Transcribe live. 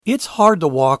It's hard to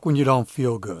walk when you don't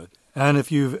feel good. And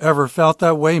if you've ever felt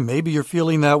that way, maybe you're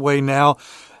feeling that way now,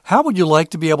 how would you like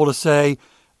to be able to say,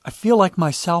 I feel like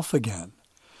myself again?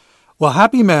 Well,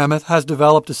 Happy Mammoth has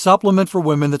developed a supplement for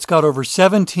women that's got over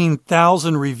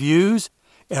 17,000 reviews.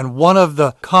 And one of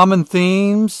the common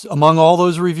themes among all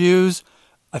those reviews,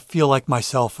 I feel like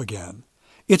myself again.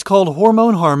 It's called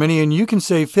Hormone Harmony, and you can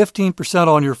save 15%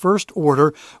 on your first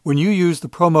order when you use the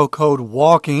promo code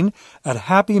WALKING at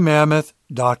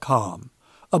happymammoth.com.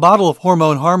 A bottle of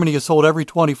Hormone Harmony is sold every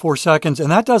 24 seconds, and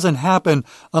that doesn't happen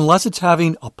unless it's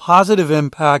having a positive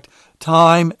impact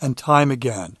time and time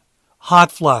again. Hot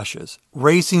flashes,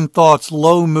 racing thoughts,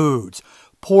 low moods,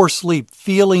 poor sleep,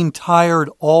 feeling tired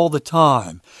all the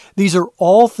time. These are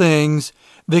all things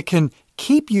that can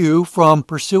keep you from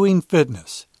pursuing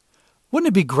fitness. Wouldn't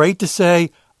it be great to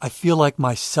say, I feel like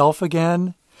myself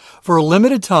again? For a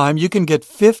limited time, you can get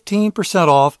 15%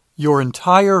 off your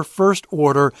entire first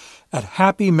order at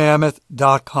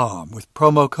happymammoth.com with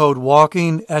promo code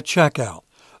WALKING at checkout.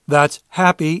 That's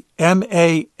happy,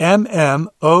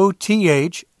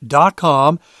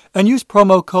 MAMMOTH.com, and use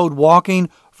promo code WALKING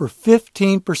for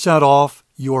 15% off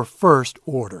your first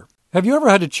order. Have you ever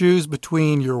had to choose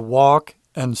between your walk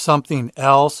and something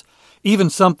else, even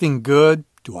something good?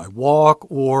 Do I walk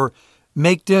or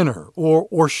make dinner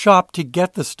or shop to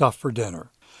get the stuff for dinner?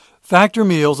 Factor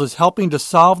Meals is helping to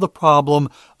solve the problem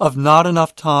of not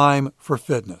enough time for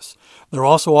fitness. They're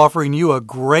also offering you a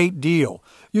great deal.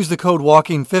 Use the code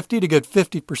WALKING50 to get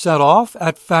 50% off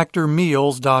at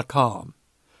factormeals.com.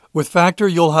 With Factor,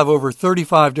 you'll have over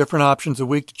 35 different options a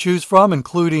week to choose from,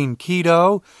 including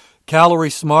keto,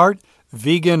 calorie smart,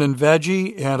 vegan and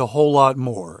veggie, and a whole lot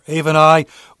more. Ava and I,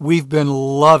 we've been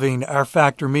loving our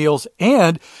Factor meals,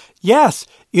 and yes,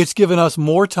 it's given us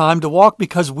more time to walk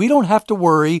because we don't have to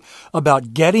worry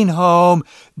about getting home,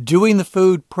 doing the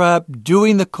food prep,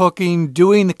 doing the cooking,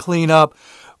 doing the cleanup.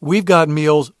 We've got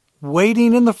meals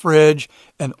waiting in the fridge,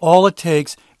 and all it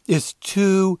takes is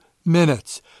 2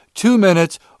 minutes. 2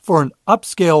 minutes for an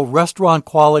upscale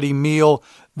restaurant-quality meal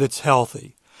that's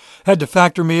healthy. Head to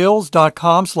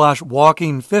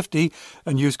factormeals.com/walking50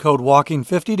 and use code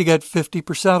WALKING50 to get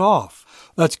 50% off.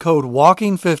 That's code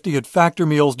WALKING50 at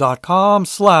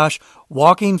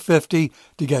factormeals.com/walking50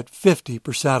 to get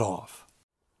 50% off.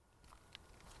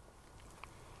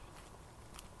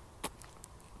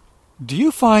 Do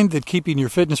you find that keeping your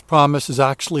fitness promise is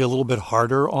actually a little bit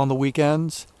harder on the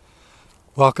weekends?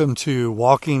 Welcome to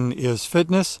Walking is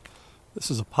Fitness. This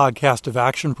is a podcast of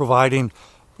action providing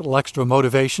a little extra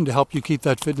motivation to help you keep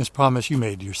that fitness promise you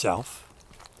made to yourself.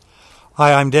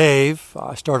 Hi, I'm Dave.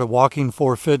 I started Walking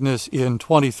for Fitness in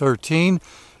 2013.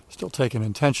 Still take an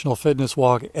intentional fitness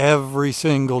walk every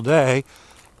single day.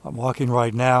 I'm walking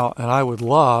right now, and I would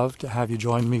love to have you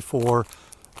join me for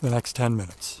the next 10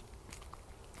 minutes.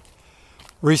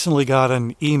 Recently got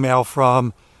an email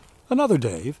from another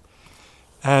Dave,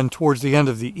 and towards the end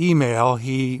of the email,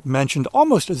 he mentioned,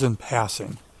 almost as in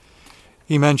passing,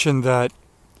 he mentioned that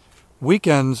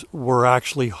weekends were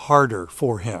actually harder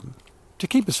for him to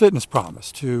keep his fitness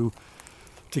promise, to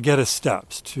get his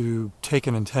steps, to take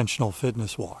an intentional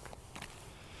fitness walk.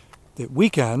 That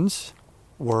weekends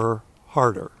were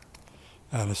harder.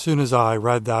 And as soon as I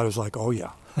read that, I was like, oh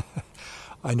yeah,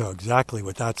 I know exactly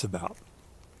what that's about.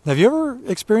 Have you ever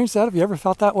experienced that? Have you ever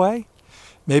felt that way?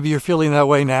 Maybe you're feeling that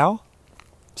way now.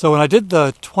 So when I did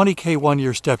the 20K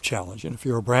 1-year step challenge, and if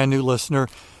you're a brand new listener,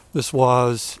 this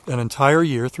was an entire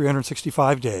year,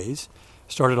 365 days.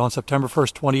 Started on September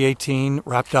 1st, 2018,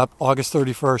 wrapped up August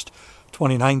 31st,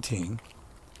 2019.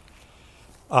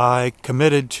 I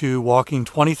committed to walking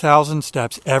 20,000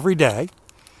 steps every day.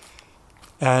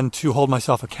 And to hold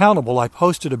myself accountable, I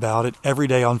posted about it every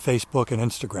day on Facebook and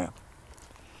Instagram.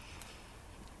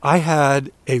 I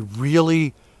had a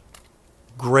really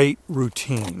great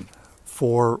routine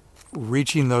for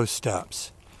reaching those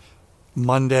steps.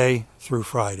 Monday through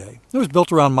Friday. It was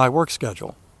built around my work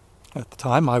schedule. At the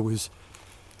time, I was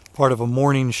part of a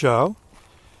morning show,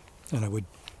 and I would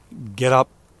get up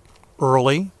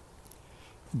early,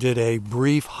 did a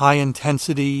brief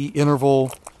high-intensity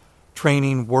interval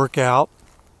training workout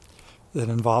that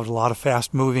involved a lot of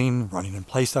fast moving, running in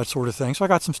place, that sort of thing. So I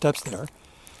got some steps there.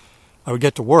 I would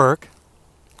get to work,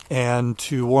 and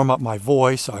to warm up my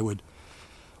voice, I would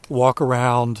walk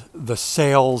around the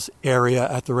sales area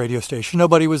at the radio station.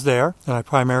 Nobody was there, and I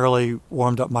primarily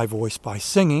warmed up my voice by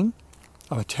singing.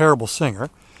 I'm a terrible singer,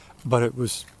 but it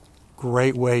was a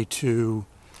great way to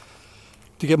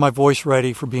get my voice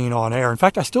ready for being on air. In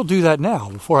fact, I still do that now.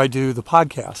 Before I do the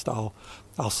podcast,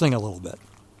 I'll sing a little bit.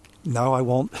 No, I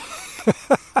won't.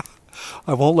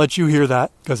 I won't let you hear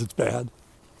that because it's bad.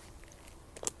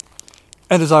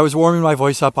 And as I was warming my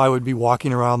voice up, I would be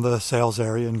walking around the sales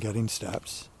area and getting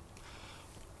steps.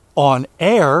 On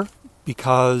air,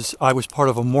 because I was part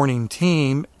of a morning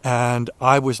team and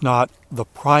I was not the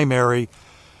primary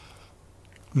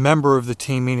member of the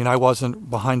team, meaning I wasn't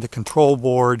behind the control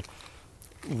board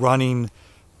running,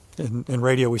 in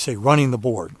radio we say running the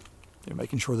board,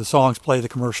 making sure the songs play, the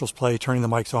commercials play, turning the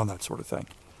mics on, that sort of thing.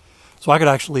 So I could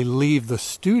actually leave the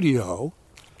studio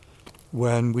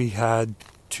when we had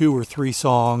 2 or 3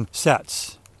 song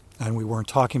sets and we weren't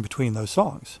talking between those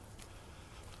songs.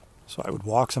 So I would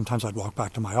walk. Sometimes I'd walk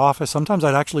back to my office. Sometimes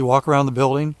I'd actually walk around the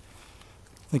building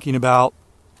thinking about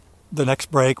the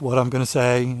next break, what I'm going to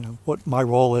say, what my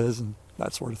role is, and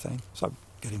that sort of thing. So I'm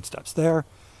getting steps there.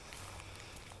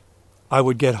 I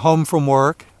would get home from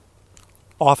work.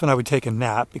 Often I would take a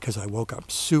nap because I woke up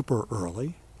super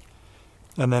early.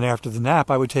 And then after the nap,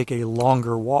 I would take a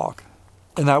longer walk.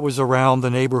 And that was around the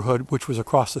neighborhood, which was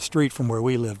across the street from where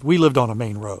we lived. We lived on a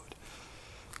main road.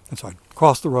 And so I'd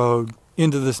cross the road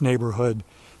into this neighborhood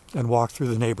and walk through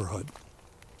the neighborhood.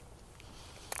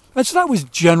 And so that was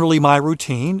generally my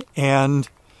routine, and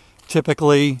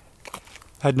typically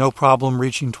had no problem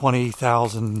reaching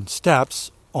 20,000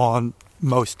 steps on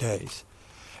most days.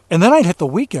 And then I'd hit the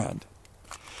weekend.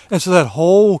 And so that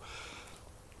whole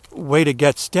way to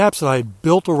get steps that I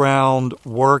built around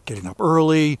work, getting up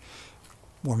early,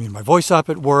 warming my voice up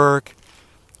at work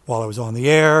while I was on the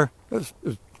air,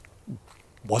 it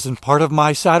wasn't part of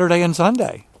my Saturday and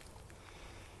Sunday.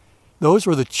 Those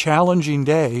were the challenging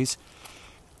days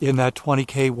in that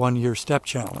 20K 1-year step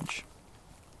challenge.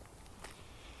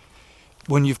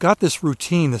 When you've got this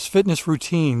routine, this fitness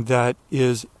routine that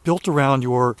is built around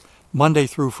your Monday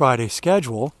through Friday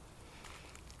schedule,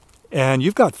 and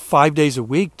you've got 5 days a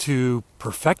week to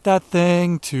perfect that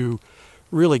thing, to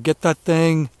really get that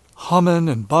thing humming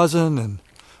and buzzing and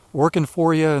working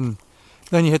for you, and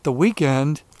then you hit the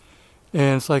weekend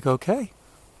and it's like, okay,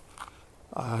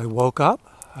 I woke up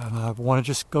and I want to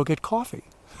just go get coffee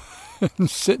and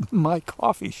sit in my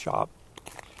coffee shop.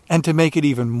 And to make it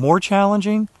even more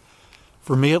challenging,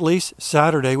 for me at least,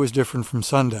 Saturday was different from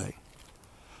Sunday.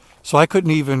 So I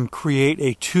couldn't even create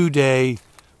a 2-day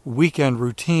weekend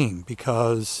routine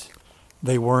because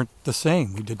they weren't the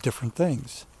same. We did different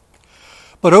things.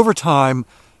 But over time,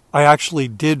 I actually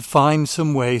did find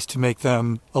some ways to make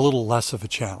them a little less of a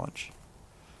challenge.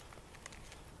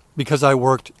 Because I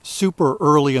worked super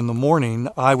early in the morning,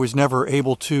 I was never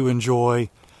able to enjoy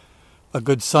a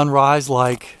good sunrise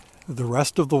like the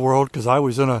rest of the world, because I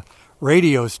was in a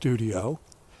radio studio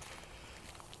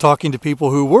talking to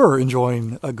people who were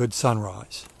enjoying a good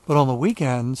sunrise. But on the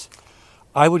weekends,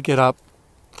 I would get up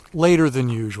later than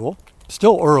usual,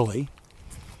 still early,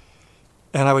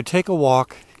 and I would take a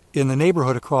walk in the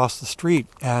neighborhood across the street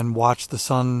and watch the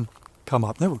sun come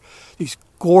up. There were these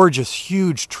gorgeous,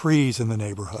 huge trees in the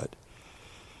neighborhood.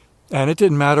 And it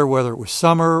didn't matter whether it was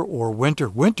summer or winter.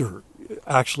 Winter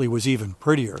actually was even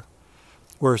prettier.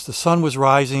 Whereas the sun was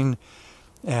rising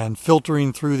and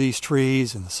filtering through these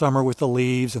trees, in the summer with the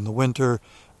leaves, in the winter,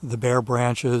 the bare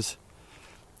branches.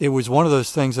 It was one of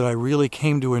those things that I really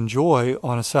came to enjoy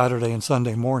on a Saturday and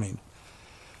Sunday morning,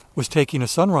 was taking a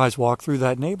sunrise walk through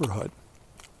that neighborhood.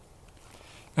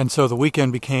 And so the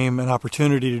weekend became an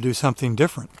opportunity to do something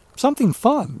different, something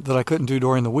fun that I couldn't do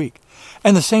during the week.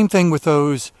 And the same thing with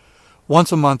those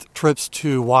once-a-month trips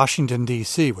to Washington,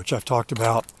 D.C., which I've talked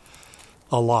about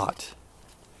a lot.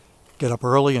 Get up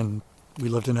early, and we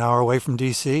lived an hour away from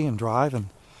D.C., and drive and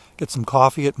get some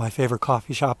coffee at my favorite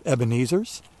coffee shop,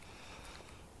 Ebenezer's,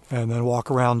 and then walk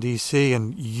around D.C.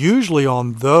 And usually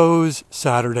on those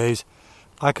Saturdays,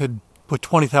 I could put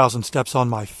 20,000 steps on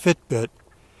my Fitbit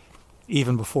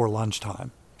even before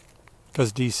lunchtime,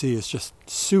 because D.C. is just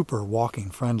super walking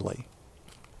friendly.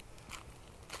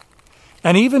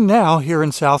 And even now, here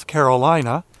in South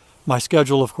Carolina, my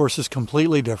schedule, of course, is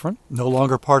completely different, no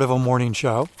longer part of a morning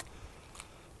show.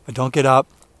 I don't get up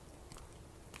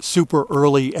super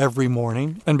early every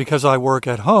morning, and because I work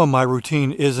at home, my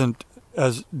routine isn't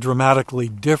as dramatically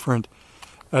different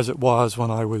as it was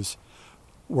when I was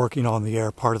working on the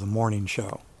air part of the morning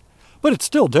show. But it's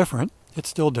still different. It's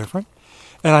still different.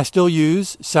 And I still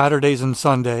use Saturdays and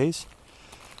Sundays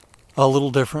a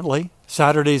little differently.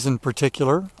 Saturdays in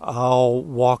particular, I'll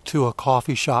walk to a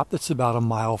coffee shop that's about a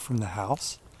mile from the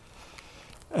house.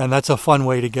 And that's a fun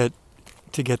way to get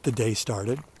the day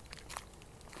started.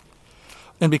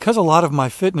 And because a lot of my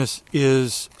fitness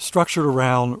is structured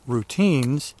around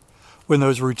routines, when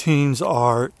those routines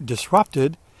are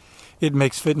disrupted, it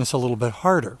makes fitness a little bit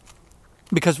harder.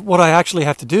 Because what I actually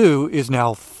have to do is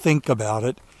now think about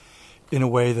it in a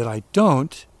way that I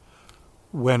don't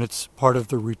when it's part of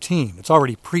the routine. It's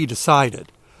already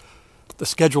pre-decided. The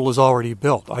schedule is already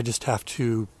built. I just have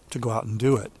to go out and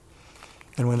do it.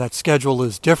 And when that schedule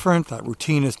is different, that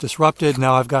routine is disrupted,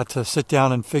 now I've got to sit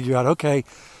down and figure out, okay,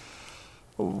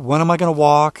 when am I going to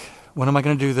walk? When am I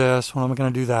going to do this? When am I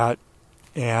going to do that?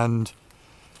 And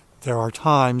there are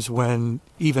times when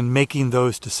even making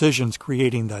those decisions,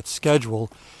 creating that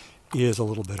schedule, is a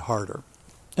little bit harder.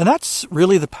 And that's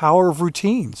really the power of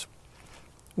routines.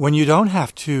 When you don't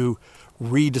have to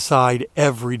redecide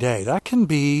every day. That can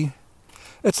be,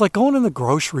 it's like going in the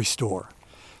grocery store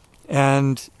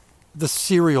and the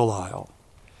cereal aisle.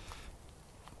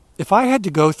 If I had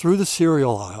to go through the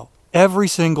cereal aisle every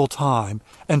single time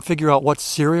and figure out what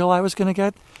cereal I was going to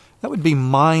get, that would be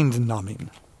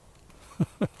mind-numbing.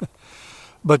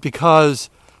 But because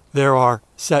there are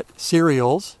set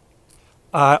cereals,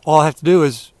 all I have to do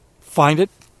is find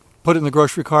it, put it in the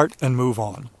grocery cart, and move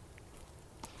on.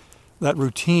 That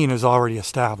routine is already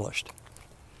established.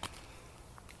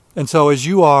 And so as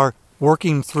you are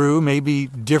working through maybe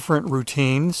different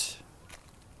routines,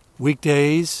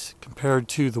 weekdays compared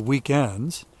to the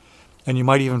weekends, and you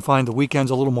might even find the weekends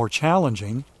a little more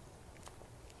challenging,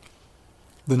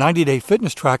 the 90-Day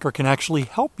Fitness Tracker can actually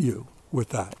help you with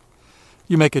that.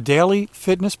 You make a daily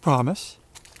fitness promise,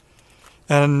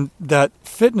 and that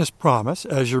fitness promise,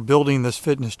 as you're building this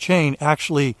fitness chain,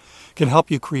 actually can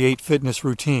help you create fitness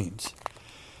routines,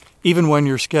 even when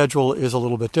your schedule is a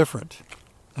little bit different.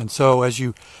 And so as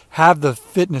you have the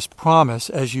fitness promise,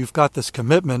 as you've got this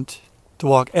commitment to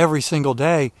walk every single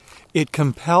day, it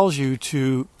compels you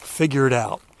to figure it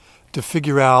out, to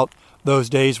figure out those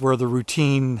days where the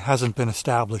routine hasn't been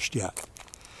established yet.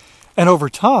 And over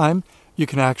time, you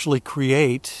can actually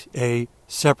create a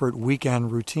separate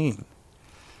weekend routine,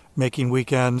 making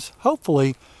weekends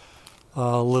hopefully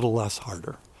a little less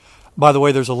harder. By the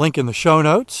way, there's a link in the show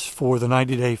notes for the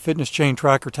 90-Day Fitness Chain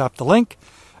Tracker. Tap the link,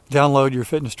 download your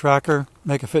fitness tracker,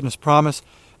 make a fitness promise,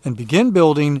 and begin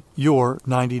building your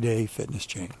 90-day fitness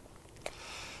chain.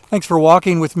 Thanks for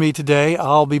walking with me today.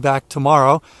 I'll be back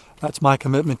tomorrow. That's my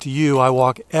commitment to you. I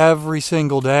walk every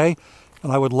single day,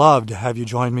 and I would love to have you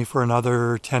join me for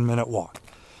another 10-minute walk.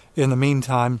 In the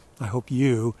meantime, I hope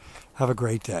you have a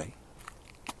great day.